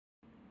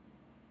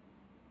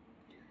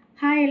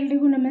Hi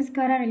ಎಲ್ರಿಗೂ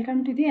ನಮಸ್ಕಾರ. Welcome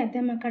to the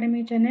ಅಧ್ಯಮ್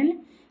academy channel.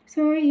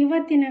 So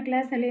ಇವತ್ತಿನ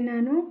ಕ್ಲಾಸಲ್ಲಿ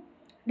ನಾನು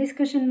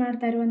ಡಿಸ್ಕಷನ್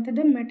ಮಾಡ್ತಾ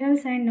ಇರುವಂಥದ್ದು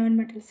ಮೆಟಲ್ಸ್ ಆ್ಯಂಡ್ ನಾನ್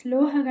ಮೆಟಲ್ಸ್,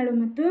 ಲೋಹಗಳು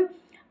ಮತ್ತು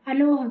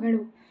ಅಲೋಹಗಳು.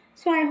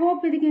 ಸೊ ಐ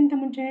ಹೋಪ್ ಇದಕ್ಕಿಂತ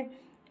ಮುಂಚೆ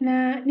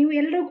ನೀವು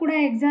ಎಲ್ಲರೂ ಕೂಡ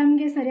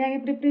ಎಕ್ಸಾಮ್ಗೆ ಸರಿಯಾಗಿ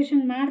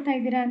ಪ್ರಿಪ್ರೇಷನ್ ಮಾಡ್ತಾ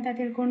ಇದ್ದೀರಾ ಅಂತ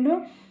ತಿಳ್ಕೊಂಡು,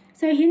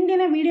 ಸೊ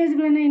ಹಿಂದಿನ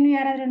ವೀಡಿಯೋಸ್ಗಳನ್ನು ಇನ್ನೂ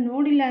ಯಾರಾದರೂ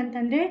ನೋಡಿಲ್ಲ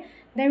ಅಂತಂದರೆ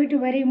ದಯವಿಟ್ಟು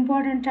ವೆರಿ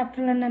ಇಂಪಾರ್ಟೆಂಟ್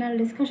ಚಾಪ್ಟರ್ಗಳನ್ನು ನಾನು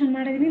ಡಿಸ್ಕಷನ್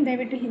ಮಾಡಿದ್ದೀನಿ.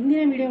 ದಯವಿಟ್ಟು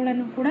ಹಿಂದಿನ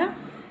ವೀಡಿಯೋಗಳನ್ನು ಕೂಡ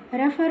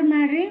ರೆಫರ್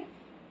ಮಾಡಿರಿ.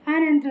 ಆ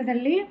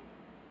ನಂತರದಲ್ಲಿ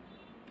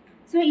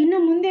ಸೊ ಇನ್ನು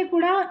ಮುಂದೆ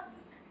ಕೂಡ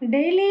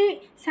ಡೈಲಿ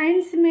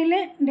ಸೈನ್ಸ್ ಮೇಲೆ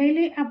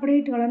ಡೈಲಿ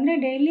ಅಪ್ಡೇಟ್ಗಳು ಅಂದರೆ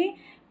ಡೈಲಿ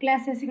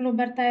ಕ್ಲಾಸಸ್ಗಳು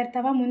ಬರ್ತಾ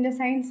ಇರ್ತಾವೆ. ಮುಂದೆ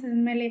ಸೈನ್ಸ್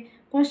ಮೇಲೆ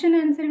ಕ್ವಶನ್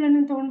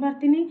ಆನ್ಸರ್ಗಳನ್ನು ತೊಗೊಂಡು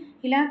ಬರ್ತೀನಿ.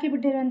 ಇಲಾಖೆ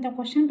ಬಿಟ್ಟಿರುವಂಥ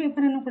ಕ್ವಶನ್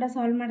ಪೇಪರನ್ನು ಕೂಡ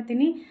ಸಾಲ್ವ್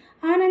ಮಾಡ್ತೀನಿ.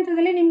 ಆ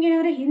ನಂತರದಲ್ಲಿ ನಿಮ್ಗೆ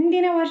ಏನಾದರೂ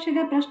ಹಿಂದಿನ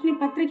ವರ್ಷದ ಪ್ರಶ್ನೆ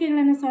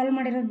ಪತ್ರಿಕೆಗಳನ್ನು ಸಾಲ್ವ್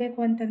ಮಾಡಿರೋದು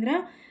ಬೇಕು ಅಂತಂದ್ರೆ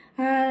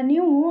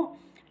ನೀವು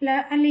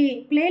ಅಲ್ಲಿ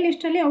ಪ್ಲೇ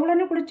ಲಿಸ್ಟಲ್ಲಿ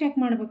ಅವುಗಳನ್ನು ಕೂಡ ಚೆಕ್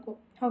ಮಾಡಬೇಕು.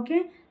 Okay,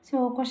 so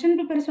question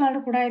paper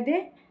solve ಕೂಡ ಇದೆ.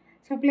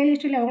 ಸೊ ಪ್ಲೇ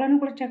ಲಿಸ್ಟಲ್ಲಿ ಅವುಗಳನ್ನು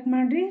ಕೂಡ ಚೆಕ್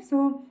ಮಾಡಿರಿ. ಸೊ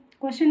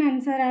ಕ್ವಶನ್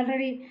ಆನ್ಸರ್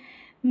ಆಲ್ರೆಡಿ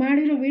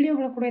ಮಾಡಿರೋ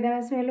ವೀಡಿಯೋಗಳು ಕೂಡ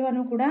ಇದ್ದಾವೆ. ಸೊ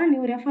ಎಲ್ಲವನ್ನೂ ಕೂಡ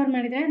ನೀವು ರೆಫರ್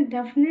ಮಾಡಿದರೆ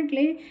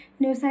ಡೆಫಿನೆಟ್ಲಿ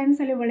ನೀವು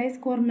ಸೈನ್ಸಲ್ಲಿ ಒಳ್ಳೆಯ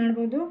ಸ್ಕೋರ್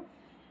ಮಾಡ್ಬೋದು.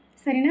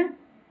 ಸರಿನಾ?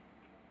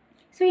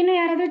 ಸೊ ಇನ್ನು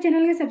ಯಾರಾದರೂ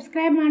ಚಾನಲ್ಗೆ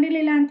ಸಬ್ಸ್ಕ್ರೈಬ್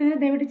ಮಾಡಿರಲಿಲ್ಲ ಅಂತಂದರೆ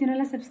ದಯವಿಟ್ಟು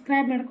ಚಾನಲ್ನ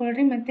ಸಬ್ಸ್ಕ್ರೈಬ್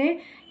ಮಾಡ್ಕೊಳ್ರಿ. ಮತ್ತು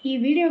ಈ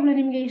ವಿಡಿಯೋಗಳು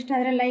ನಿಮಗೆ ಇಷ್ಟ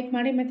ಆದರೆ ಲೈಕ್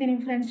ಮಾಡಿ ಮತ್ತು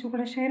ನಿಮ್ಮ ಫ್ರೆಂಡ್ಸ್ಗೂ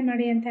ಕೂಡ ಶೇರ್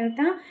ಮಾಡಿ ಅಂತ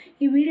ಹೇಳ್ತಾ,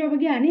 ಈ ವಿಡಿಯೋ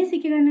ಬಗ್ಗೆ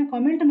ಅನಿಸಿಕೆಗಳನ್ನು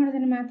ಕಾಮೆಂಟ್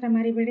ಮಾಡೋದನ್ನು ಮಾತ್ರ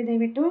ಮರಿಬೇಡಿ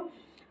ದಯವಿಟ್ಟು.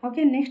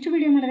 ಓಕೆ, ನೆಕ್ಸ್ಟ್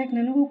ವಿಡಿಯೋ ಮಾಡೋದಕ್ಕೆ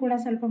ನನಗೂ ಕೂಡ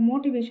ಸ್ವಲ್ಪ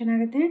ಮೋಟಿವೇಶನ್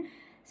ಆಗುತ್ತೆ.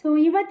 ಸೊ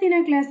ಇವತ್ತಿನ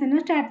ಕ್ಲಾಸನ್ನು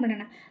ಸ್ಟಾರ್ಟ್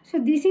ಮಾಡೋಣ. So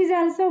this is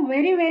also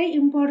very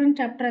important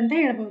chapter ಅಂತ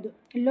ಹೇಳ್ಬೋದು,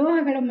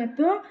 ಲೋಹಗಳು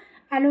ಮತ್ತು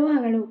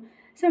ಅಲೋಹಗಳು.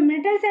 So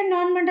metals and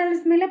non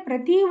metals ಮೇಲೆ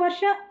ಪ್ರತಿ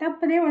ವರ್ಷ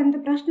ತಪ್ಪದೆ ಒಂದು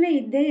ಪ್ರಶ್ನೆ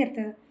ಇದ್ದೇ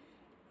ಇರ್ತದೆ.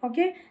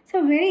 ಓಕೆ, ಸೊ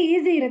ವೆರಿ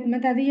ಈಸಿ ಇರುತ್ತೆ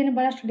ಮತ್ತು ಅದು ಏನು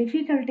ಭಾಳಷ್ಟು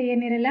ಡಿಫಿಕಲ್ಟಿ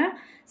ಏನಿರಲ್ಲ.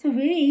 ಸೊ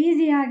ವೆರಿ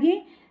ಈಸಿಯಾಗಿ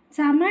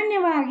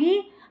ಸಾಮಾನ್ಯವಾಗಿ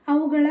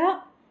ಅವುಗಳ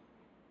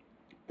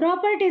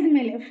ಪ್ರಾಪರ್ಟೀಸ್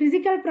ಮೇಲೆ,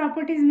 ಫಿಸಿಕಲ್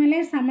ಪ್ರಾಪರ್ಟೀಸ್ ಮೇಲೆ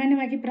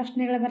ಸಾಮಾನ್ಯವಾಗಿ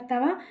ಪ್ರಶ್ನೆಗಳು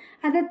ಬರ್ತಾವೆ.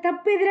 ಅದು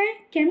ತಪ್ಪಿದರೆ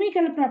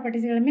ಕೆಮಿಕಲ್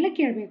ಪ್ರಾಪರ್ಟೀಸ್ಗಳ ಮೇಲೆ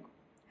ಕೇಳಬೇಕು.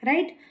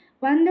 ರೈಟ್,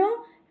 ಒಂದು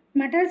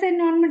metals and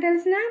non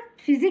ಮೆಟಲ್ಸ್ನ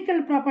physical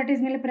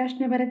properties ಮೇಲೆ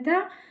ಪ್ರಶ್ನೆ ಬರುತ್ತಾ,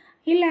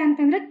 ಇಲ್ಲ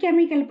ಅಂತಂದರೆ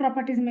ಕೆಮಿಕಲ್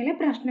ಪ್ರಾಪರ್ಟೀಸ್ ಮೇಲೆ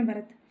ಪ್ರಶ್ನೆ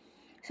ಬರುತ್ತೆ.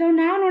 ಸೊ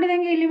ನಾವು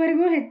ನೋಡಿದಂಗೆ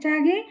ಇಲ್ಲಿವರೆಗೂ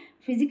ಹೆಚ್ಚಾಗಿ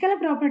ಫಿಸಿಕಲ್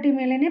ಪ್ರಾಪರ್ಟಿ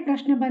ಮೇಲೇ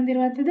ಪ್ರಶ್ನೆ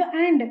ಬಂದಿರುವಂಥದ್ದು.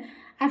 ಆ್ಯಂಡ್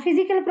ಆ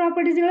ಫಿಸಿಕಲ್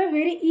ಪ್ರಾಪರ್ಟೀಸ್ಗಳು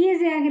ವೆರಿ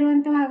ಈಸಿ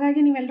ಆಗಿರುವಂಥವು. ಹಾಗಾಗಿ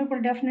ನೀವೆಲ್ಲರೂ ಕೂಡ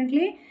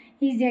ಡೆಫಿನೆಟ್ಲಿ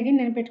ಈಸಿಯಾಗಿ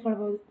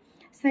ನೆನಪಿಟ್ಕೊಳ್ಬೋದು.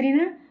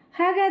 ಸರಿನಾ?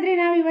 ಹಾಗಾದರೆ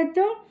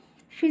ನಾವಿವತ್ತು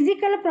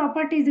ಫಿಸಿಕಲ್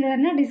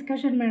ಪ್ರಾಪರ್ಟೀಸ್ಗಳನ್ನು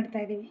ಡಿಸ್ಕಷನ್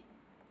ಮಾಡ್ತಾಯಿದ್ದೀವಿ.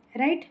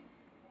 Right,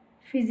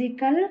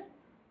 physical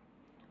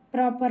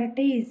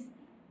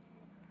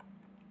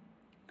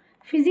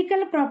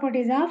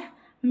properties of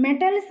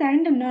metals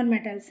and non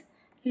metals,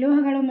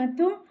 ಲೋಹಗಳು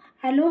ಮತ್ತು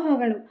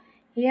ಅಲೋಹಗಳು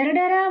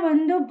ಎರಡರ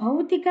ಒಂದು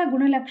ಭೌತಿಕ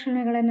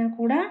ಗುಣಲಕ್ಷಣಗಳನ್ನು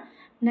ಕೂಡ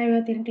ನಾವು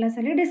ಇವತ್ತಿನ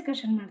ಕ್ಲಾಸಲ್ಲಿ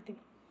ಡಿಸ್ಕಷನ್ ಮಾಡ್ತೀವಿ.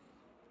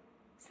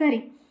 ಸರಿ,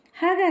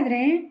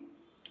 ಹಾಗಾದರೆ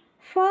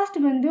ಫಸ್ಟ್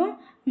ಬಂದು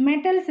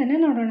ಮೆಟಲ್ಸನ್ನು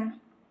ನೋಡೋಣ.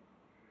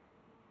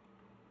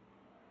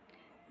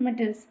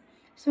 ಮೆಟಲ್ಸ್,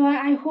 ಸೊ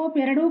ಐ ಹೋಪ್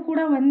ಎರಡೂ ಕೂಡ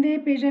ಒಂದೇ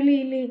ಪೇಜಲ್ಲಿ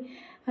ಇಲ್ಲಿ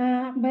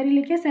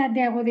ಬರೀಲಿಕ್ಕೆ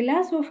ಸಾಧ್ಯ ಆಗೋದಿಲ್ಲ.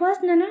 ಸೊ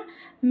ಫಸ್ಟ್ ನಾನು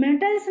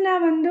ಮೆಟಲ್ಸ್ನ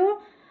ಒಂದು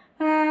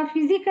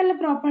ಫಿಸಿಕಲ್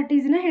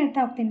ಪ್ರಾಪರ್ಟೀಸ್ನ ಹೇಳ್ತಾ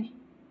ಹೋಗ್ತೀನಿ.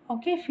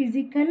 Okay,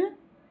 physical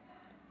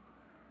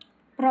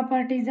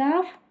properties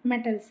of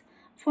metals.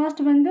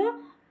 First ಬಂದು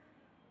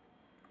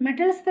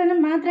ಮೆಟಲ್ಸ್ನ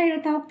ಮಾತ್ರ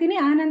ಹೇಳ್ತಾ ಹೋಗ್ತೀನಿ.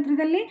 ಆ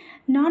ನಂತರದಲ್ಲಿ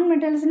ನಾನ್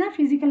ಮೆಟಲ್ಸ್ನ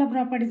ಫಿಸಿಕಲ್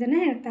ಪ್ರಾಪರ್ಟೀಸನ್ನು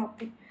ಹೇಳ್ತಾ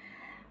ಹೋಗ್ತೀನಿ.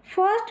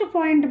 ಫಸ್ಟ್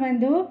ಪಾಯಿಂಟ್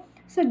ಬಂದು,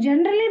 ಸೊ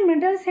ಜನರಲಿ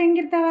ಮೆಟಲ್ಸ್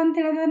ಹೆಂಗಿರ್ತಾವೆ ಅಂತ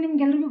ಹೇಳಿದ್ರೆ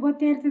ನಿಮ್ಗೆಲ್ರಿಗೂ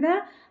ಗೊತ್ತೇ ಇರ್ತದೆ.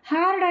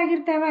 ಹಾರ್ಡ್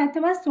ಆಗಿರ್ತಾವೆ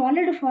ಅಥವಾ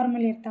ಸಾಲಿಡ್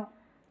ಫಾರ್ಮಲ್ಲಿ ಇರ್ತಾವೆ.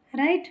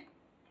 Right,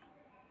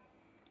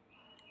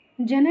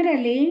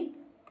 generally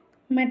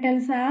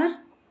metals are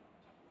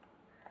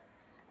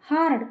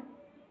hard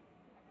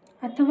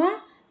ಅಥವಾ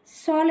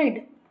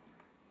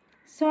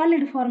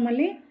ಸಾಲಿಡ್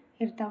ಫಾರ್ಮಲ್ಲಿ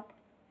ಇರ್ತಾವೆ.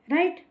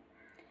 ರೈಟ್,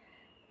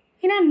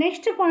 ಇನ್ನು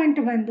ನೆಕ್ಸ್ಟ್ ಪಾಯಿಂಟ್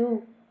ಬಂದು,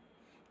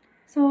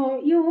 ಸೊ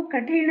ಇವು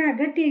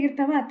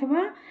ಗಟ್ಟಿಯಾಗಿರ್ತಾವೆ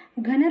ಅಥವಾ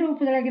ಘನ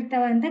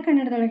ರೂಪದೊಳಗಿರ್ತಾವೆ ಅಂತ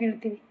ಕನ್ನಡದೊಳಗೆ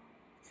ಹೇಳ್ತೀವಿ.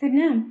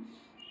 ಸರಿನಾ?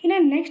 ಇನ್ನು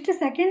ನೆಕ್ಸ್ಟ್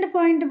ಸೆಕೆಂಡ್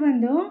ಪಾಯಿಂಟ್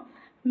ಬಂದು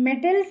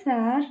ಮೆಟಲ್ಸ್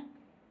ಆರ್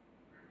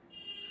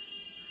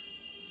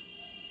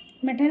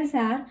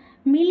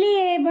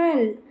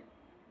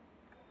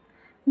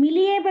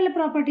ಮಿಲಿಯೇಬಲ್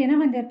ಪ್ರಾಪರ್ಟಿಯನ್ನು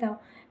ಹೊಂದಿರ್ತಾವೆ.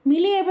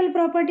 ಮಿಲಿಯೇಬಲ್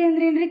ಪ್ರಾಪರ್ಟಿ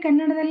ಅಂದರೆ ಏನ್ರಿ,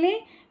 ಕನ್ನಡದಲ್ಲಿ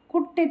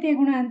ಕುಟ್ಯತೆಯ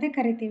ಗುಣ ಅಂತ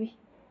ಕರಿತೀವಿ.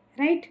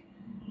 ರೈಟ್,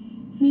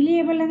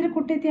 ಮಿಲಿಯೇಬಲ್ ಅಂದರೆ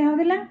ಕುಟ್ಯತೆ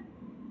ಯಾವುದಿಲ್ಲ?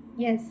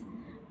 ಎಸ್,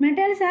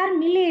 ಮೆಟಲ್ಸ್ ಆರ್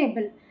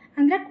ಮಿಲಿಯೇಬಲ್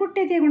ಅಂದರೆ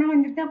ಕುಟ್ಯತೆಯ ಗುಣ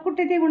ಹೊಂದಿರ್ತಾವೆ.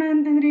 ಕುಟ್ಯತೆಯ ಗುಣ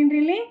ಅಂತಂದ್ರೆ ಏನ್ರಿ,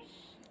 ಇಲ್ಲಿ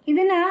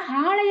ಇದನ್ನು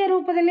ಹಾಳೆಯ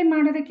ರೂಪದಲ್ಲಿ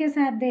ಮಾಡೋದಕ್ಕೆ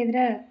ಸಾಧ್ಯ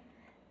ಇದ್ರೆ,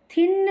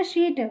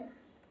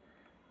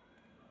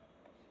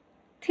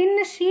 ಥಿನ್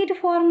ಶೀಟ್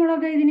ಫಾರ್ಮ್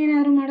ಒಳಗೆ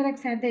ಇದನ್ನೇನಾದರೂ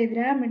ಮಾಡೋದಕ್ಕೆ ಸಾಧ್ಯ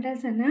ಇದ್ರೆ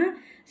ಮೆಟಲ್ಸನ್ನು,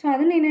 ಸೊ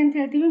ಅದನ್ನು ಏನಂತ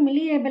ಹೇಳ್ತೀವಿ?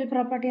 ಮಿಲಿಯೇಬಲ್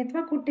ಪ್ರಾಪರ್ಟಿ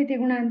ಅಥವಾ ಕುಟ್ಯತೆ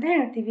ಗುಣ ಅಂತ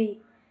ಹೇಳ್ತೀವಿ.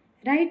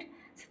 Right,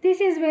 so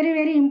this is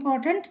very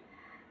important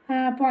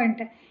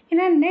point.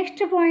 ಇನ್ನು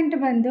ನೆಕ್ಸ್ಟ್ ಪಾಯಿಂಟ್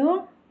ಬಂದು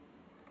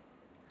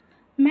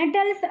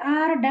metals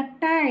are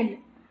ductile.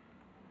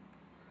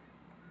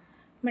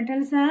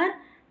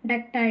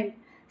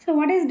 So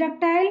what is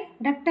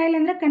ductile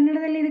ಅಂದರೆ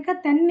ಕನ್ನಡದಲ್ಲಿ ಇದಕ್ಕೆ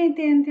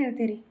ತನ್ಯತೆ ಅಂತ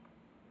ಹೇಳ್ತೀರಿ.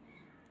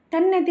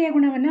 ತನ್ಯತೆಯ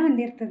ಗುಣವನ್ನು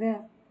ಹೊಂದಿರ್ತದೆ.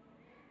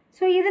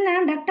 ಸೊ ಇದನ್ನು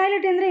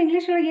ಡಕ್ಟೈಲಿಟಿ ಅಂದರೆ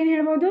ಇಂಗ್ಲೀಷ್ ಒಳಗೆ ಏನು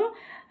ಹೇಳ್ಬೋದು?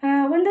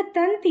 ಒಂದು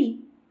ತಂತಿ.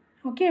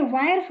 ಓಕೆ,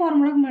 ವೈರ್ ಫಾರ್ಮ್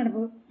ಒಳಗೆ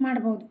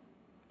ಮಾಡ್ಬೋದು.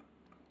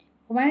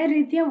 ವೈರ್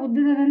ರೀತಿಯ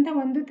ಉದ್ದದಂಥ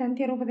ಒಂದು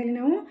ತಂತಿಯ ರೂಪದಲ್ಲಿ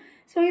ನಾವು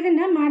ಸೊ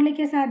ಇದನ್ನು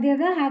ಮಾಡಲಿಕ್ಕೆ ಸಾಧ್ಯ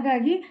ಅದ.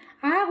 ಹಾಗಾಗಿ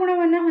ಆ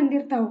ಗುಣವನ್ನು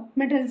ಹೊಂದಿರ್ತಾವೆ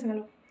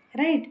ಮೆಟಲ್ಸ್ಗಳು,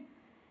 ರೈಟ್.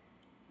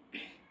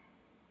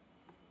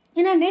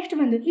 ಇನ್ನು ನೆಕ್ಸ್ಟ್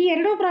ಬಂದು ಈ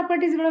ಎರಡೂ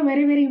ಪ್ರಾಪರ್ಟೀಸ್ಗಳು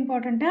ವೆರಿ ವೆರಿ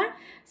ಇಂಪಾರ್ಟೆಂಟಾ.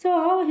 ಸೊ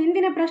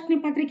ಹಿಂದಿನ ಪ್ರಶ್ನೆ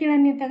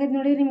ಪತ್ರಿಕೆಗಳನ್ನು ನೀವು ತೆಗೆದು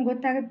ನೋಡಿ ನಿಮ್ಗೆ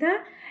ಗೊತ್ತಾಗುತ್ತೆ.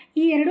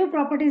 ಈ ಎರಡೂ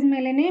ಪ್ರಾಪರ್ಟೀಸ್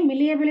ಮೇಲೇ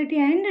ಮಿಲಿಯಬಿಲಿಟಿ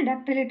ಆ್ಯಂಡ್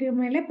ಡಕ್ಟಿಲಿಟಿ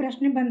ಮೇಲೆ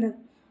ಪ್ರಶ್ನೆ ಬಂದದ್ದು,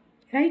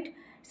 ರೈಟ್.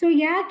 ಸೊ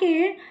ಯಾಕೆ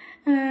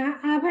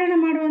ಆಭರಣ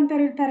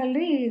ಮಾಡುವಂಥವ್ರು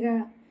ಇರ್ತಾರಲ್ರಿ, ಈಗ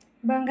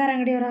ಬಂಗಾರ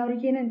ಅಂಗಡಿಯವರು,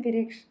 ಅವ್ರಿಗೆ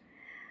ಏನಂತೀರಿ,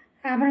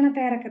 ಆಭರಣ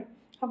ತಯಾರಕರು,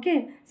 ಓಕೆ.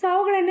 ಸೊ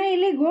ಅವುಗಳನ್ನು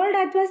ಇಲ್ಲಿ ಗೋಲ್ಡ್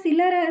ಅಥವಾ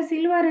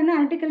ಸಿಲ್ವರನ್ನು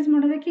ಆರ್ಟಿಕಲ್ಸ್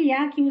ಮಾಡೋದಕ್ಕೆ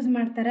ಯಾಕೆ ಯೂಸ್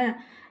ಮಾಡ್ತಾರೆ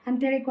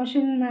ಅಂಥೇಳಿ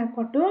ಕ್ವಶನ್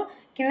ಕೊಟ್ಟು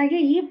ಕೆಳಗೆ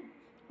ಈ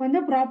ಒಂದು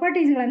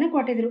ಪ್ರಾಪರ್ಟೀಸ್ಗಳನ್ನು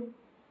ಕೊಟ್ಟಿದ್ರು.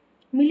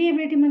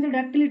 ಮಿಲಿಯಬಿಲಿಟಿ ಮತ್ತು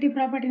ಡಕ್ಟಿಲಿಟಿ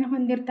ಪ್ರಾಪರ್ಟಿನ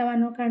ಹೊಂದಿರ್ತಾವೆ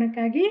ಅನ್ನೋ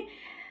ಕಾರಣಕ್ಕಾಗಿ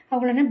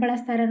ಅವುಗಳನ್ನು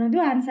ಬಳಸ್ತಾರೆ ಅನ್ನೋದು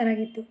ಆನ್ಸರ್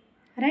ಆಗಿತ್ತು,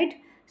 right.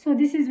 So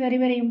this is very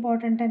very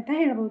important ಅಂತ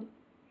ಹೇಳ್ಬೋದು.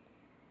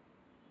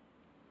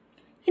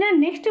 ಇನ್ನು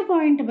ನೆಕ್ಸ್ಟ್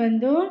ಪಾಯಿಂಟ್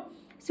ಬಂದು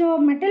so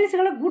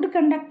ಮೆಟಲ್ಸ್ಗಳು good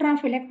conductor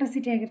of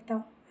electricity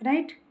ಆಗಿರ್ತಾವೆ,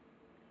 right.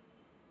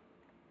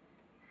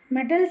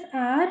 Metals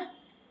are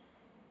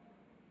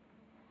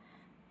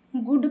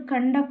good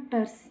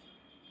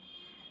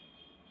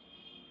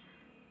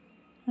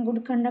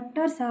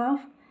conductors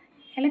of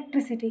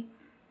electricity,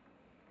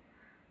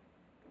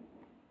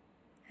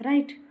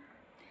 right.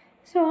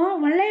 So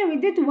ಒಳ್ಳೆಯ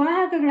ವಿದ್ಯುತ್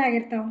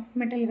ವಾಹಕಗಳಾಗಿರ್ತಾವೆ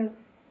ಮೆಟಲ್ಗಳು,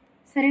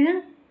 ಸರಿನಾ.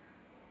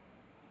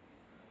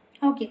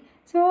 ಓಕೆ.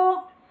 ಸೊ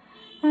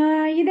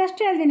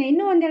ಇದಷ್ಟೇ ಅಲ್ಲದೆ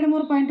ಇನ್ನೂ ಒಂದೆರಡು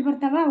ಮೂರು ಪಾಯಿಂಟ್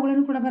ಬರ್ತಾವೆ,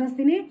 ಅವುಗಳನ್ನು ಕೂಡ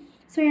ಬರೆಸ್ತೀನಿ.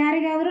 ಸೊ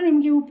ಯಾರಿಗಾದರೂ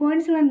ನಿಮಗೆ ಇವು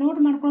ಪಾಯಿಂಟ್ಸ್ಗಳನ್ನು ನೋಟ್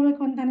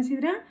ಮಾಡ್ಕೊಳ್ಬೇಕು ಅಂತ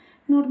ಅನಿಸಿದ್ರೆ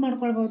ನೋಟ್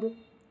ಮಾಡ್ಕೊಳ್ಬೋದು,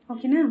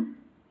 ಓಕೆನಾ.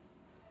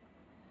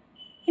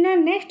 ಇನ್ನು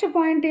ನೆಕ್ಸ್ಟ್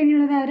ಪಾಯಿಂಟ್ ಏನು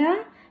ಹೇಳೋದಾದ್ರೆ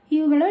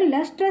ಇವುಗಳು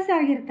ಲಸ್ಟ್ರಸ್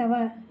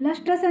ಆಗಿರ್ತಾವೆ.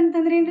 ಲಸ್ಟ್ರಸ್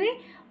ಅಂತಂದ್ರೆ ಏನು ರೀ,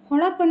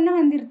 ಹೊಳಪನ್ನು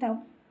ಹೊಂದಿರ್ತಾವೆ.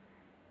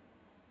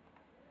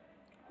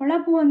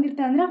 ಹೊಳಪು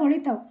ಹೊಂದಿರ್ತಾವೆ ಅಂದರೆ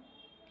ಹೊಳಿತಾವೆ,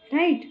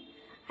 ರೈಟ್.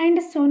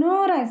 ಆ್ಯಂಡ್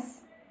ಸೊನೋರಸ್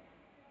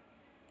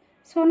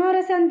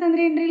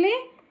ಅಂತಂದ್ರೆ ಏನು ರೀ, ಇಲ್ಲಿ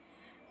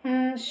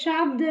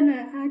ಶಾಬ್ದನ,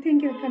 ಐ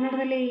ಥಿಂಕ್ ಇದು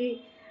ಕನ್ನಡದಲ್ಲಿ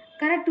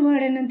ಕರೆಕ್ಟ್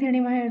ವರ್ಡ್ ಏನಂತ ಹೇಳಿ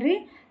ನೀವು ಹೇಳ್ರಿ,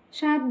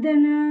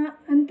 ಶಾಬ್ದನ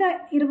ಅಂತ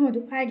ಇರ್ಬೋದು,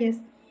 ಐ ಗೆಸ್.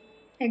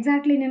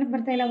 ಎಕ್ಸಾಕ್ಟ್ಲಿ ನೆನಪು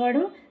ಬರ್ತಾಯಿಲ್ಲ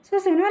ವರ್ಡು. ಸೊ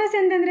ಸೊನೋರಸ್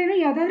ಅಂತಂದ್ರೇನು,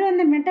 ಯಾವುದಾದ್ರೂ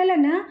ಒಂದು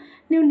ಮೆಟಲನ್ನು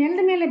ನೀವು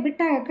ನೆಲದ ಮೇಲೆ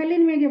ಬಿಟ್ಟಾಗ,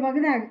 ಕಲ್ಲಿನ ಮೇಲೆ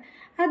ಒಗೆದಾಗ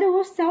ಅದು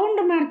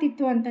ಸೌಂಡ್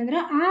ಮಾಡ್ತಿತ್ತು ಅಂತಂದ್ರೆ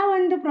ಆ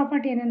ಒಂದು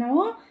ಪ್ರಾಪರ್ಟಿಯನ್ನು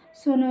ನಾವು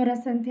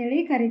ಸೊನೋರಸ್ ಅಂಥೇಳಿ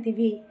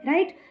ಕರಿತೀವಿ,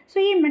 ರೈಟ್. ಸೊ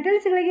ಈ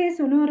ಮೆಟಲ್ಸ್ಗಳಿಗೆ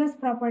ಸೊನೋರಸ್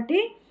ಪ್ರಾಪರ್ಟಿ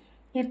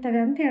ಇರ್ತದೆ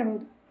ಅಂತ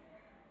ಹೇಳ್ಬೋದು.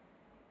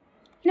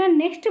 ಇನ್ನು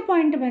ನೆಕ್ಸ್ಟ್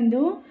ಪಾಯಿಂಟ್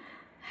ಬಂದು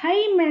high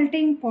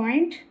melting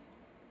point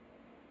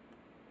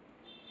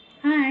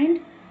and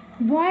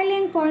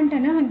boiling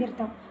ಪಾಯಿಂಟನ್ನು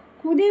ಹೊಂದಿರ್ತಾವೆ.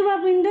 ಕುದಿಯುವ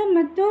ಬಿಂದು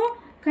ಮತ್ತು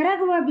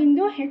ಕರಗುವ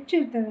ಬಿಂದು ಹೆಚ್ಚು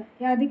ಇರ್ತದೆ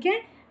ಯಾವುದಕ್ಕೆ,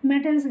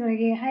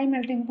 ಮೆಟಲ್ಸ್ಗಳಿಗೆ. High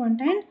melting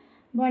point and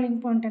boiling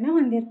ಪಾಯಿಂಟನ್ನು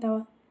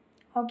ಹೊಂದಿರ್ತಾವೆ,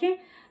 okay.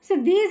 So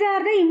these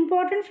are the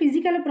important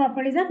physical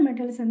properties of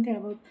metals ಅಂತ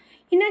ಹೇಳ್ಬೋದು.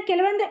 ಇನ್ನು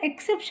ಕೆಲವೊಂದು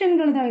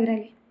ಎಕ್ಸೆಪ್ಷನ್ಗಳಿದಾವೆ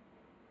ಇದರಲ್ಲಿ,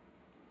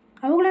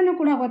 ಅವುಗಳನ್ನು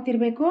ಕೂಡ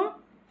ಗೊತ್ತಿರಬೇಕು.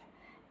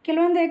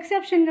 ಕೆಲವೊಂದು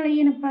ಎಕ್ಸೆಪ್ಷನ್ಗಳು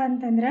ಏನಪ್ಪ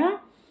ಅಂತಂದ್ರೆ,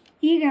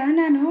 ಈಗ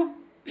ನಾನು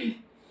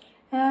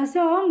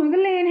ಸೊ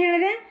ಮೊದಲೇ ಏನು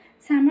ಹೇಳಿದೆ,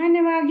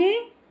 ಸಾಮಾನ್ಯವಾಗಿ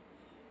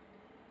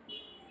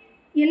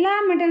ಎಲ್ಲ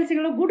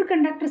ಮೆಟಲ್ಸ್ಗಳು ಗುಡ್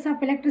ಕಂಡಕ್ಟರ್ಸ್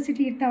ಆಫ್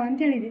ಎಲೆಕ್ಟ್ರಿಸಿಟಿ ಇರ್ತಾವೆ ಅಂತ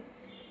ಹೇಳಿದೆ.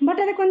 ಬಟ್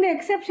ಅದಕ್ಕೊಂದು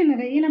ಎಕ್ಸೆಪ್ಷನ್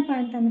ಇದೆ, ಏನಪ್ಪ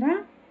ಅಂತಂದ್ರೆ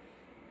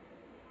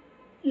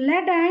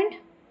ಲೆಡ್ ಆ್ಯಂಡ್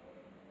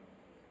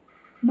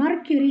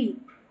ಮರ್ಕ್ಯುರಿ.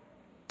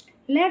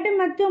 ಲೆಡ್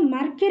ಮತ್ತು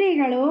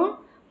ಮರ್ಕ್ಯುರಿಗಳು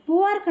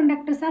poor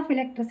conductors of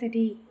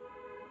electricity.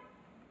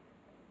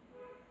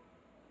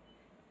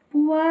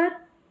 Poor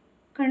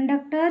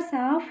conductors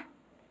of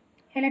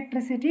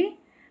electricity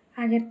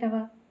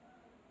ಆಗಿರ್ತವೆ,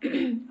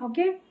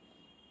 ಓಕೆ.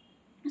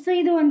 ಸೊ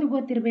ಇದು ಒಂದು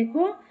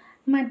ಗೊತ್ತಿರಬೇಕು.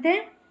 ಮತ್ತು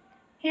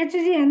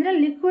HG ಅಂದರೆ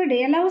ಲಿಕ್ವಿಡ್.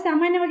 ಎಲ್ಲವೂ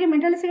ಸಾಮಾನ್ಯವಾಗಿ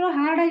ಮೆಟಲ್ಸ್ಗಳು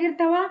ಹಾರ್ಡ್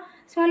ಆಗಿರ್ತಾವೆ,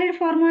 ಸಾಲಿಡ್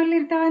ಫಾರ್ಮಲ್ಲಿ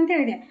ಇರ್ತಾವೆ ಅಂತ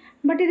ಹೇಳಿದೆ.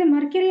 ಬಟ್ ಇದು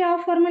ಮರ್ಕ್ಯುರಿ ಯಾವ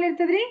ಫಾರ್ಮಲ್ಲಿ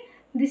ಇರ್ತದೆ ರೀ,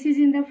 this is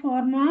in the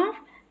form of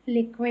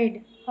liquid,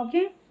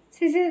 okay.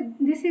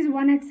 This is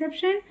one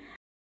exception,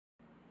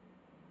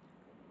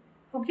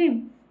 okay.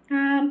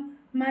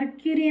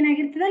 Mercury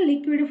ಏನಾಗಿರ್ತದೆ,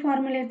 liquid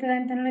ಫಾರ್ಮಲ್ಲಿ ಇರ್ತದೆ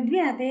ಅಂತ ನೋಡಿದ್ವಿ.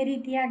 ಅದೇ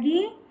ರೀತಿಯಾಗಿ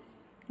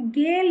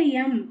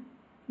ಗೇಲಿಯಮ್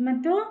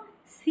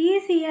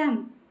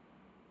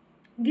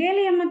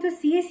ಮತ್ತು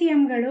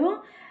ಸೀಸಿಯಮ್ಗಳು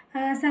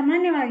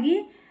ಸಾಮಾನ್ಯವಾಗಿ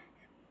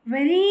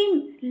ವೆರಿ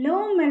ಲೋ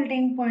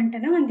ಮೆಲ್ಟಿಂಗ್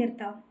ಪಾಯಿಂಟನ್ನು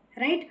ಹೊಂದಿರ್ತಾವೆ,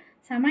 ರೈಟ್.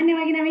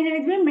 ಸಾಮಾನ್ಯವಾಗಿ ನಾವೇನು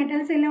ಹೇಳಿದ್ವಿ,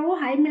 ಮೆಟಲ್ಸ್ ಎಲ್ಲವೂ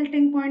high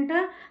melting point,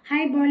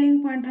 high boiling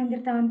point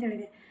ಹೊಂದಿರ್ತಾವೆ ಅಂತ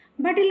ಹೇಳಿದೆ.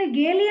 ಬಟ್ ಇಲ್ಲಿ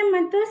ಗೇಲಿಯಮ್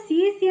ಮತ್ತು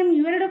ಸೀಸಿಯಮ್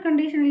ಇವೆರಡು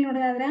ಕಂಡೀಷನಲ್ಲಿ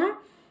ನೋಡೋದಾದ್ರೆ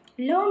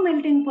ಲೋ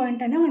ಮೆಲ್ಟಿಂಗ್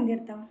ಪಾಯಿಂಟನ್ನು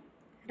ಹೊಂದಿರ್ತಾವೆ,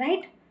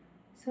 right.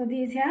 So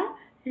these have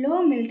low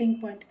melting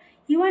point.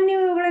 ಇವನ್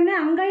ನೀವು ಇವುಗಳನ್ನು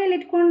ಅಂಗೈಯಲ್ಲಿ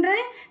ಇಟ್ಕೊಂಡ್ರೆ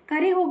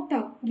ಕರಿ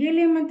ಹೋಗ್ತಾವೆ,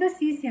 ಗೇಲಿಯಮ್ ಮತ್ತು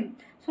ಸೀಸಿಯಮ್.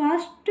 ಸೊ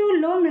ಅಷ್ಟು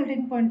ಲೋ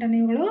ಮೆಲ್ಟಿಂಗ್ ಪಾಯಿಂಟನ್ನು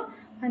ಇವುಗಳು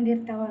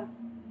ಹೊಂದಿರ್ತಾವೆ,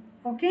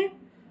 ಓಕೆ.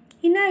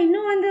 ಇನ್ನೂ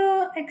ಒಂದು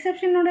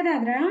ಎಕ್ಸೆಪ್ಷನ್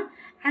ನೋಡೋದಾದ್ರೆ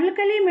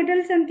ಅಲ್ಕಲಿ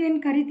ಮೆಟಲ್ಸ್ ಅಂತ ಏನು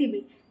ಕರಿತೀವಿ,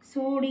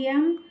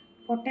 ಸೋಡಿಯಂ,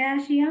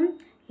 ಪೊಟ್ಯಾಷಿಯಮ್,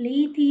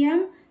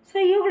 ಲೀಥಿಯಮ್. ಸೊ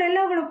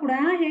ಇವುಗಳೆಲ್ಲವುಗಳು ಕೂಡ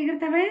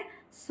ಹೇಗಿರ್ತವೆ,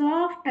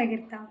 ಸಾಫ್ಟ್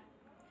ಆಗಿರ್ತಾವೆ.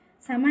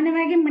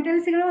 ಸಾಮಾನ್ಯವಾಗಿ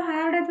ಮೆಟಲ್ಸ್ಗಳು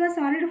ಹಾರ್ಡ್ ಅಥವಾ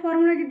ಸಾಲಿಡ್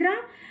ಫಾರ್ಮ್ನಾಗಿದ್ರೆ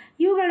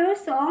ಇವುಗಳು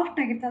ಸಾಫ್ಟ್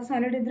ಆಗಿರ್ತಾವೆ,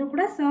 ಸಾಲಿಡ್ ಇದ್ರೂ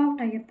ಕೂಡ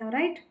soft ಆಗಿರ್ತಾವೆ,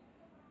 right.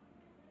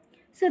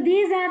 So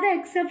these are the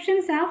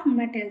exceptions of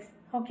metals,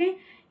 okay.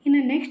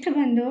 ಇನ್ನು ನೆಕ್ಸ್ಟ್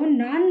ಬಂದು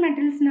ನಾನ್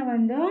ಮೆಟಲ್ಸ್ನ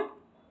ಒಂದು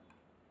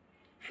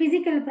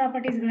ಫಿಸಿಕಲ್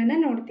ಪ್ರಾಪರ್ಟೀಸ್ಗಳನ್ನು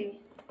ನೋಡ್ತೀವಿ,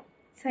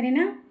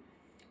 ಸರಿನಾ.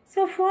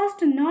 ಸೊ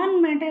ಫಸ್ಟ್ ನಾನ್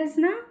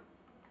ಮೆಟಲ್ಸ್ನ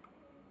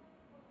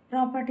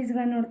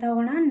ಪ್ರಾಪರ್ಟೀಸ್ಗಳನ್ನು ನೋಡ್ತಾ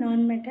ಹೋಗೋಣ.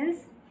 ನಾನ್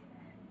ಮೆಟಲ್ಸ್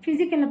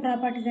ಫಿಸಿಕಲ್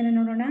ಪ್ರಾಪರ್ಟೀಸನ್ನು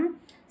ನೋಡೋಣ.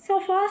 ಸೊ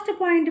ಫಸ್ಟ್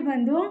ಪಾಯಿಂಟ್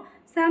ಬಂದು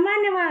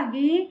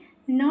ಸಾಮಾನ್ಯವಾಗಿ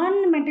ನಾನ್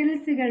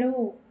ಮೆಟಲ್ಸ್ಗಳು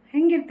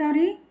ಹೆಂಗಿರ್ತಾವ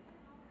ರೀ?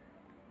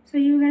 ಸೊ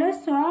ಇವುಗಳು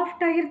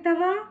ಸಾಫ್ಟ್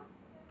ಆಗಿರ್ತಾವ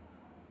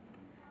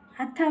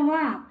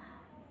ಅಥವಾ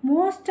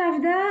ಮೋಸ್ಟ್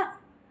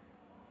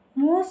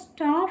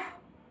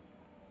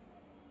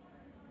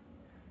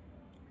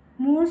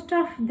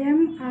ಆಫ್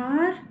ದೆಮ್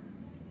ಆರ್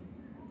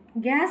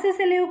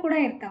ಗ್ಯಾಸಸಲ್ಲಿಯೂ ಕೂಡ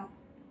ಇರ್ತಾವೆ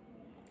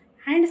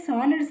ಆ್ಯಂಡ್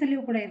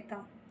ಸಾಲಿಡ್ಸಲ್ಲಿಯೂ ಕೂಡ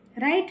ಇರ್ತಾವೆ,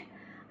 ರೈಟ್?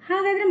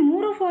 ಹಾಗಾದರೆ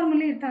 3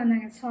 ಫಾರ್ಮಲ್ಲಿ ಇರ್ತಾವೆ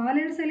ಅಂದಾಗ,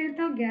 ಸಾಲಿಡ್ಸಲ್ಲಿ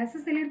ಇರ್ತಾವೆ,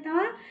 ಗ್ಯಾಸಸಲ್ಲಿ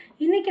ಇರ್ತಾವೆ,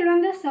 ಇನ್ನು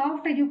ಕೆಲವೊಂದು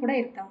ಸಾಫ್ಟಾಗಿಯೂ ಕೂಡ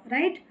ಇರ್ತಾವೆ,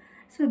 right?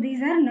 So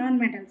these are non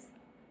metals.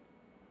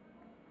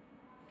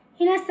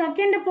 ಇನ್ನು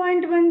ಸೆಕೆಂಡ್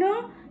ಪಾಯಿಂಟ್ ಬಂದು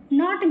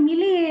ನಾಟ್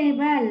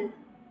ಮಿಲಿಯೇಬಲ್,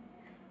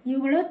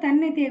 ಇವುಗಳು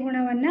ತನ್ನೆತೆಯ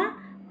ಗುಣವನ್ನು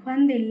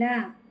ಹೊಂದಿಲ್ಲ.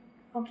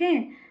 ಓಕೆ.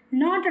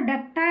 ನಾಟ್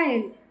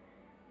ಡಕ್ಟೈಲ್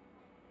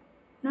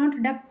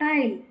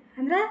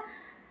ಅಂದ್ರೆ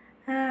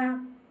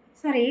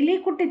ಇಲ್ಲಿ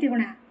ಕುಟ್ಟಿತಿ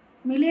ಗುಣ.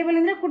 ಮಿಲಿಯೇಬಲ್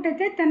ಅಂದರೆ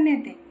ಕುಟ್ಟತೆ,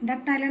 ತನ್ನೆತೆ.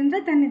 ಡಕ್ಟೈಲ್ ಅಂದರೆ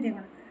ತನ್ನೆತೆ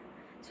ಗುಣ.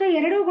 ಸೊ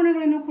ಎರಡೂ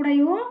ಗುಣಗಳನ್ನು ಕೂಡ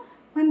ಇವು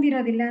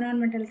ಹೊಂದಿರೋದಿಲ್ಲ ನಾನ್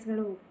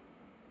ಮೆಟಲ್ಸ್ಗಳು.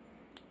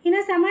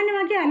 ಇನ್ನು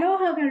ಸಾಮಾನ್ಯವಾಗಿ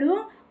ಅಲೋಹಗಳು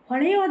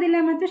ಹೊಳೆಯೋದಿಲ್ಲ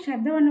ಮತ್ತು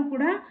ಶಬ್ದವನ್ನು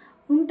ಕೂಡ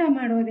ಉಂಟು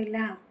ಮಾಡೋದಿಲ್ಲ.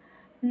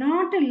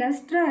 Not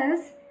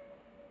ಲಸ್ಟ್ರಸ್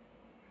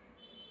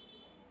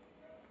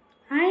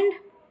and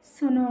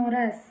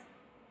ಸೊನೋರಸ್.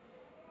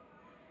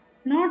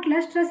 ನಾಟ್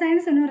ಲಸ್ಟ್ರಸ್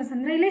ಆ್ಯಂಡ್ ಸೊನೋರಸ್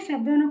ಅಂದರೆ ಇಲ್ಲಿ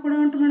ಶಬ್ದವನ್ನು ಕೂಡ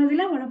ಉಂಟು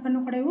ಮಾಡೋದಿಲ್ಲ, ಹೊಳಪನ್ನು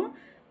ಕೂಡ ಇವು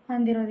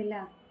ಹೊಂದಿರೋದಿಲ್ಲ.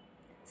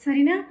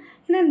 ಸರಿನಾ?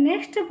 ಇನ್ನು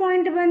ನೆಕ್ಸ್ಟ್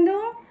ಪಾಯಿಂಟ್ ಬಂದು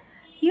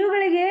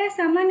ಇವುಗಳಿಗೆ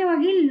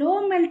ಸಾಮಾನ್ಯವಾಗಿ ಲೋ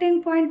ಮೆಲ್ಟಿಂಗ್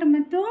ಪಾಯಿಂಟ್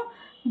ಮತ್ತು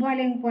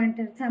ಬಾಯ್ಲಿಂಗ್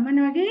ಪಾಯಿಂಟ್.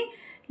 ಸಾಮಾನ್ಯವಾಗಿ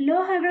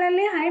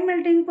ಲೋಹಗಳಲ್ಲಿ high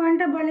melting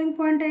point, boiling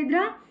point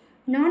ಇದ್ರೆ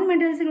ನಾನ್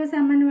ಮೆಟಲ್ಸ್ಗಳು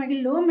ಸಾಮಾನ್ಯವಾಗಿ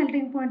ಲೋ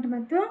ಮೆಲ್ಟಿಂಗ್ ಪಾಯಿಂಟ್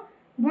ಮತ್ತು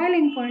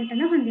ಬಾಯ್ಲಿಂಗ್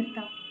ಪಾಯಿಂಟನ್ನು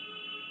ಹೊಂದಿರ್ತಾವೆ.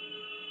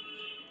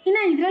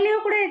 ಇನ್ನು ಇದರಲ್ಲಿಯೂ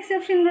ಕೂಡ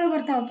ಎಕ್ಸೆಪ್ಷನ್ಗಳು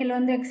ಬರ್ತಾವೆ,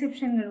 ಕೆಲವೊಂದು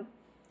ಎಕ್ಸೆಪ್ಷನ್ಗಳು.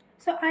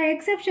 ಸೊ ಆ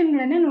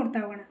ಎಕ್ಸೆಪ್ಷನ್ಗಳನ್ನು ನೋಡ್ತಾ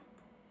ಹೋಗೋಣ,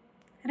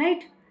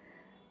 right?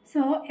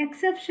 So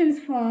exceptions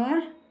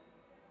for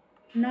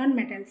non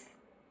metals.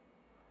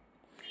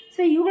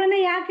 So ಇವುಗಳನ್ನು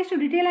ಯಾಕೆಷ್ಟು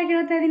ಡಿಟೇಲ್ ಆಗಿ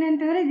ಹೇಳ್ತಾ ಇದ್ದೀನಿ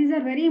ಅಂತಂದರೆ ದೀಸ್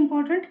ಆರ್ ವೆರಿ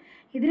ಇಂಪಾರ್ಟೆಂಟ್.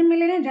 ಇದ್ರ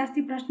ಮೇಲೇ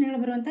ಜಾಸ್ತಿ ಪ್ರಶ್ನೆಗಳು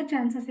ಬರುವಂಥ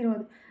ಚಾನ್ಸಸ್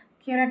ಇರೋದು.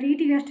 ಕೇವಲ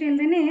TET ಅಷ್ಟೇ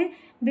ಅಲ್ಲದೆ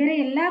ಬೇರೆ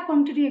ಎಲ್ಲ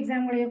ಕಾಂಪಿಟೇಟಿವ್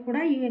ಎಕ್ಸಾಮ್ಗಳಿಗೂ ಕೂಡ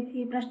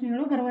ಈ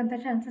ಪ್ರಶ್ನೆಗಳು ಬರುವಂಥ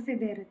ಚಾನ್ಸಸ್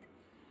ಇದ್ದೇ ಇರುತ್ತೆ.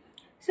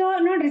 ಸೊ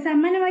ನೋಡಿರಿ,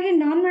 ಸಾಮಾನ್ಯವಾಗಿ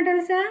ನಾನ್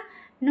ಮೆಟಲ್ಸ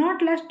ನಾಟ್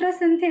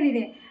ಲಸ್ಟ್ರಸ್ ಅಂತ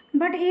ಹೇಳಿದೆ,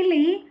 ಬಟ್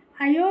ಇಲ್ಲಿ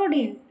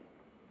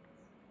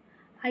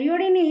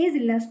ಅಯೋಡಿನ್ ಈಸ್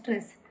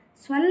ಲಸ್ಟ್ರಸ್.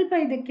 ಸ್ವಲ್ಪ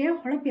ಇದಕ್ಕೆ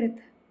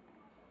ಹೊಳಪಿರುತ್ತೆ,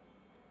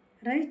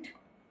 ರೈಟ್?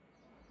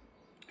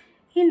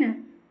 ಇನ್ನು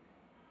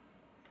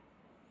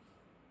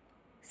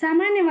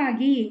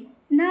ಸಾಮಾನ್ಯವಾಗಿ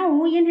ನಾವು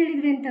ಏನು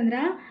ಹೇಳಿದ್ವಿ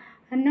ಅಂತಂದ್ರೆ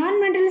ನಾನ್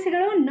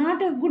ಮೆಟಲ್ಸ್ಗಳು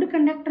not good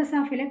conductors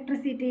of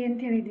electricity ಅಂತ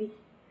ಹೇಳಿದ್ವಿ,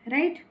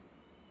 ರೈಟ್?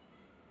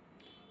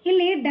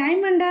 ಇಲ್ಲಿ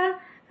ಡೈಮಂಡ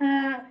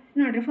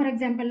ನೋಡಿರಿ, ಫಾರ್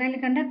ಎಕ್ಸಾಂಪಲ್ ನಾನು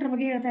ಇಲ್ಲಿ ಕಂಡಕ್ಟರ್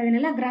ಬಗ್ಗೆ ಹೇಳ್ತಾ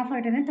ಇದ್ದೀನಲ್ಲ,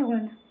 ಗ್ರಾಫೈಟನ್ನು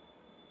ತಗೊಳ್ಳೋಣ.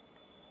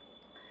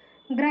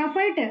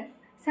 ಗ್ರಾಫೈಟ್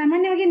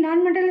ಸಾಮಾನ್ಯವಾಗಿ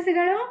ನಾನ್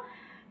ಮೆಟಲ್ಸ್ಗಳು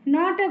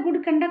ನಾಟ್ ಅ ಗುಡ್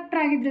ಕಂಡಕ್ಟರ್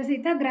ಆಗಿದ್ರು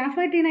ಸಹಿತ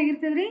ಗ್ರಾಫೈಟ್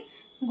ಏನಾಗಿರ್ತದೆ ರೀ?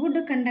 ಗುಡ್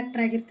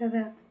ಕಂಡಕ್ಟರ್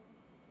ಆಗಿರ್ತದೆ,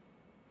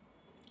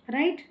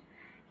 ರೈಟ್?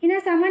 ಇನ್ನು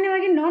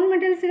ಸಾಮಾನ್ಯವಾಗಿ ನಾನ್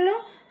ಮೆಟಲ್ಸ್ಗಳು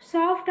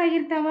ಸಾಫ್ಟ್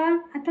ಆಗಿರ್ತಾವ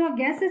ಅಥವಾ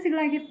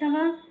ಗ್ಯಾಸಸ್ಗಳಾಗಿರ್ತಾವ,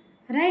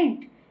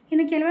 ರೈಟ್?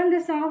 ಇನ್ನು ಕೆಲವೊಂದು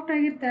ಸಾಫ್ಟ್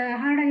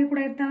ಹಾರ್ಡಾಗಿ ಕೂಡ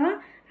ಇರ್ತಾವ.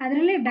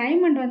 ಅದರಲ್ಲಿ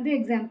ಡೈಮಂಡ್ ಒಂದು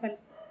example.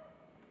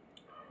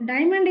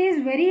 Diamond is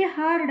very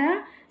hard.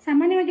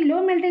 ಸಾಮಾನ್ಯವಾಗಿ low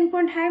melting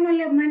point, high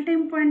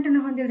melting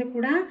ಪಾಯಿಂಟನ್ನು ಹೊಂದಿದ್ರು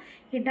ಕೂಡ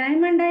ಈ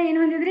ಡೈಮಂಡ್ ಏನು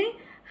ಹೊಂದಿದ್ರಿ?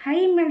 High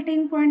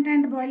melting point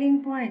and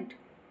boiling point.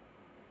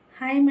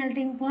 High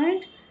melting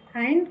point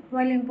and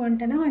boiling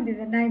ಪಾಯಿಂಟನ್ನು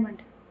ಹೊಂದಿದೆ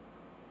ಡೈಮಂಡ್.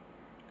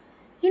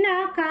 ಇನ್ನು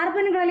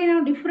ಕಾರ್ಬನ್ಗಳಲ್ಲಿ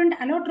ನಾವು ಡಿಫ್ರೆಂಟ್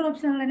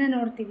ಅಲೋಟ್ರೋಪ್ಸ್ಗಳನ್ನು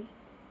ನೋಡ್ತೀವಿ.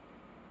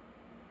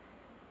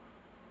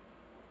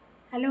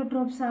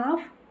 ಅಲೋಟ್ರೋಪ್ಸ್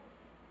of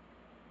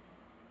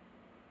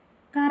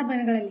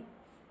ಕಾರ್ಬನ್ಗಳಲ್ಲಿ.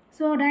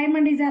 So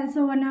diamond is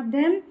also one of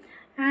them.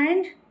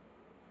 And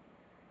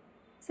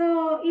so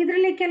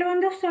ಇದರಲ್ಲಿ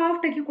ಕೆಲವೊಂದು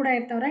ಸಾಫ್ಟ್ ಆಗಿ ಕೂಡ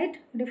ಇರ್ತಾವೆ, ರೈಟ್?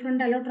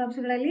 ಡಿಫ್ರೆಂಟ್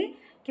ಅಲೋಟ್ರಾಪ್ಸ್ಗಳಲ್ಲಿ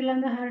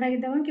ಕೆಲವೊಂದು ಹಾರ್ಡ್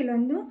ಆಗಿದ್ದಾವೆ,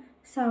 ಕೆಲವೊಂದು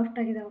ಸಾಫ್ಟ್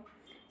ಆಗಿದ್ದಾವೆ.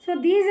 So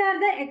these are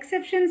the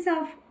exceptions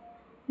of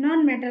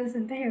non metals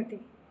ಅಂತ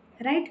ಹೇಳ್ತೀವಿ,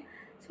 right?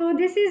 So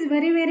this is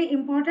very very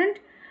important.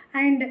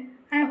 And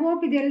I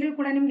hope ಇದೆಲ್ಲರೂ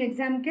ಕೂಡ ನಿಮ್ಗೆ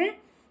ಎಕ್ಸಾಮ್ಗೆ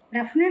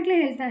ಡೆಫಿನೆಟ್ಲಿ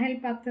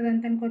ಹೆಲ್ಪ್ ಆಗ್ತದೆ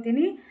ಅಂತ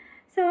ಅನ್ಕೋತೀನಿ.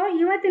 ಸೊ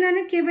ಇವತ್ತು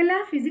ನಾನು ಕೇವಲ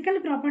ಫಿಸಿಕಲ್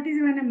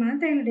ಪ್ರಾಪರ್ಟೀಸ್ಗಳನ್ನು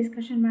ಮಾತ್ರ ಇಲ್ಲಿ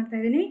ಡಿಸ್ಕಷನ್ ಮಾಡ್ತಾ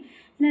ಇದ್ದೀನಿ.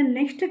 ಇನ್ನು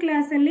ನೆಕ್ಸ್ಟ್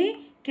ಕ್ಲಾಸಲ್ಲಿ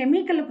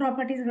ಕೆಮಿಕಲ್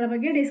ಪ್ರಾಪರ್ಟೀಸ್ಗಳ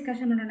ಬಗ್ಗೆ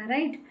ಡಿಸ್ಕಷನ್ ಮಾಡೋಣ,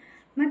 ರೈಟ್?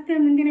 ಮತ್ತು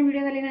ಮುಂದಿನ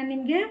ವಿಡಿಯೋದಲ್ಲಿ ನಾನು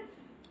ನಿಮಗೆ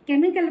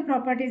ಕೆಮಿಕಲ್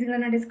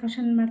ಪ್ರಾಪರ್ಟೀಸ್ಗಳನ್ನು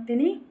ಡಿಸ್ಕಷನ್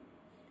ಮಾಡ್ತೀನಿ.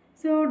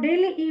 ಸೊ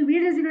ಡೈಲಿ ಈ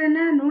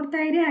ವಿಡಿಯೋಸ್ಗಳನ್ನು ನೋಡ್ತಾ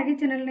ಇರಿ. ಹಾಗೆ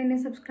ಚಾನಲ್ನ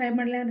ಸಬ್ಸ್ಕ್ರೈಬ್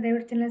ಮಾಡಲಿ ಅಂದರೆ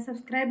ದಯವಿಟ್ಟು ಚಾನಲ್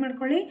ಸಬ್ಸ್ಕ್ರೈಬ್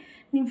ಮಾಡ್ಕೊಳ್ಳಿ.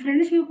 ನಿಮ್ಮ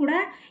ಫ್ರೆಂಡ್ಸ್ಗೂ ಕೂಡ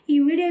ಈ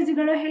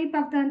ವಿಡಿಯೋಸ್ಗಳು ಹೆಲ್ಪ್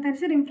ಆಗ್ತವೆ ಅಂತ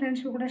ಅನಿಸಿ ನಿಮ್ಮ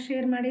ಫ್ರೆಂಡ್ಸ್ಗೂ ಕೂಡ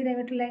ಶೇರ್ ಮಾಡಿ,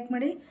 ದಯವಿಟ್ಟು ಲೈಕ್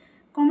ಮಾಡಿ,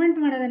 ಕಾಮೆಂಟ್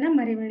ಮಾಡೋದನ್ನು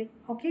ಮರಿಬೇಡಿ,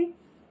 ಓಕೆ?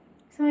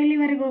 ಸೊ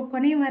ಇಲ್ಲಿವರೆಗೂ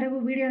ಕೊನೆಯವರೆಗೂ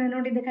ವಿಡಿಯೋನ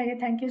ನೋಡಿದ್ದಕ್ಕಾಗಿ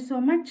thank you so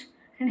much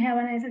and have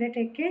a nice day.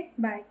 Take care,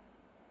 bye.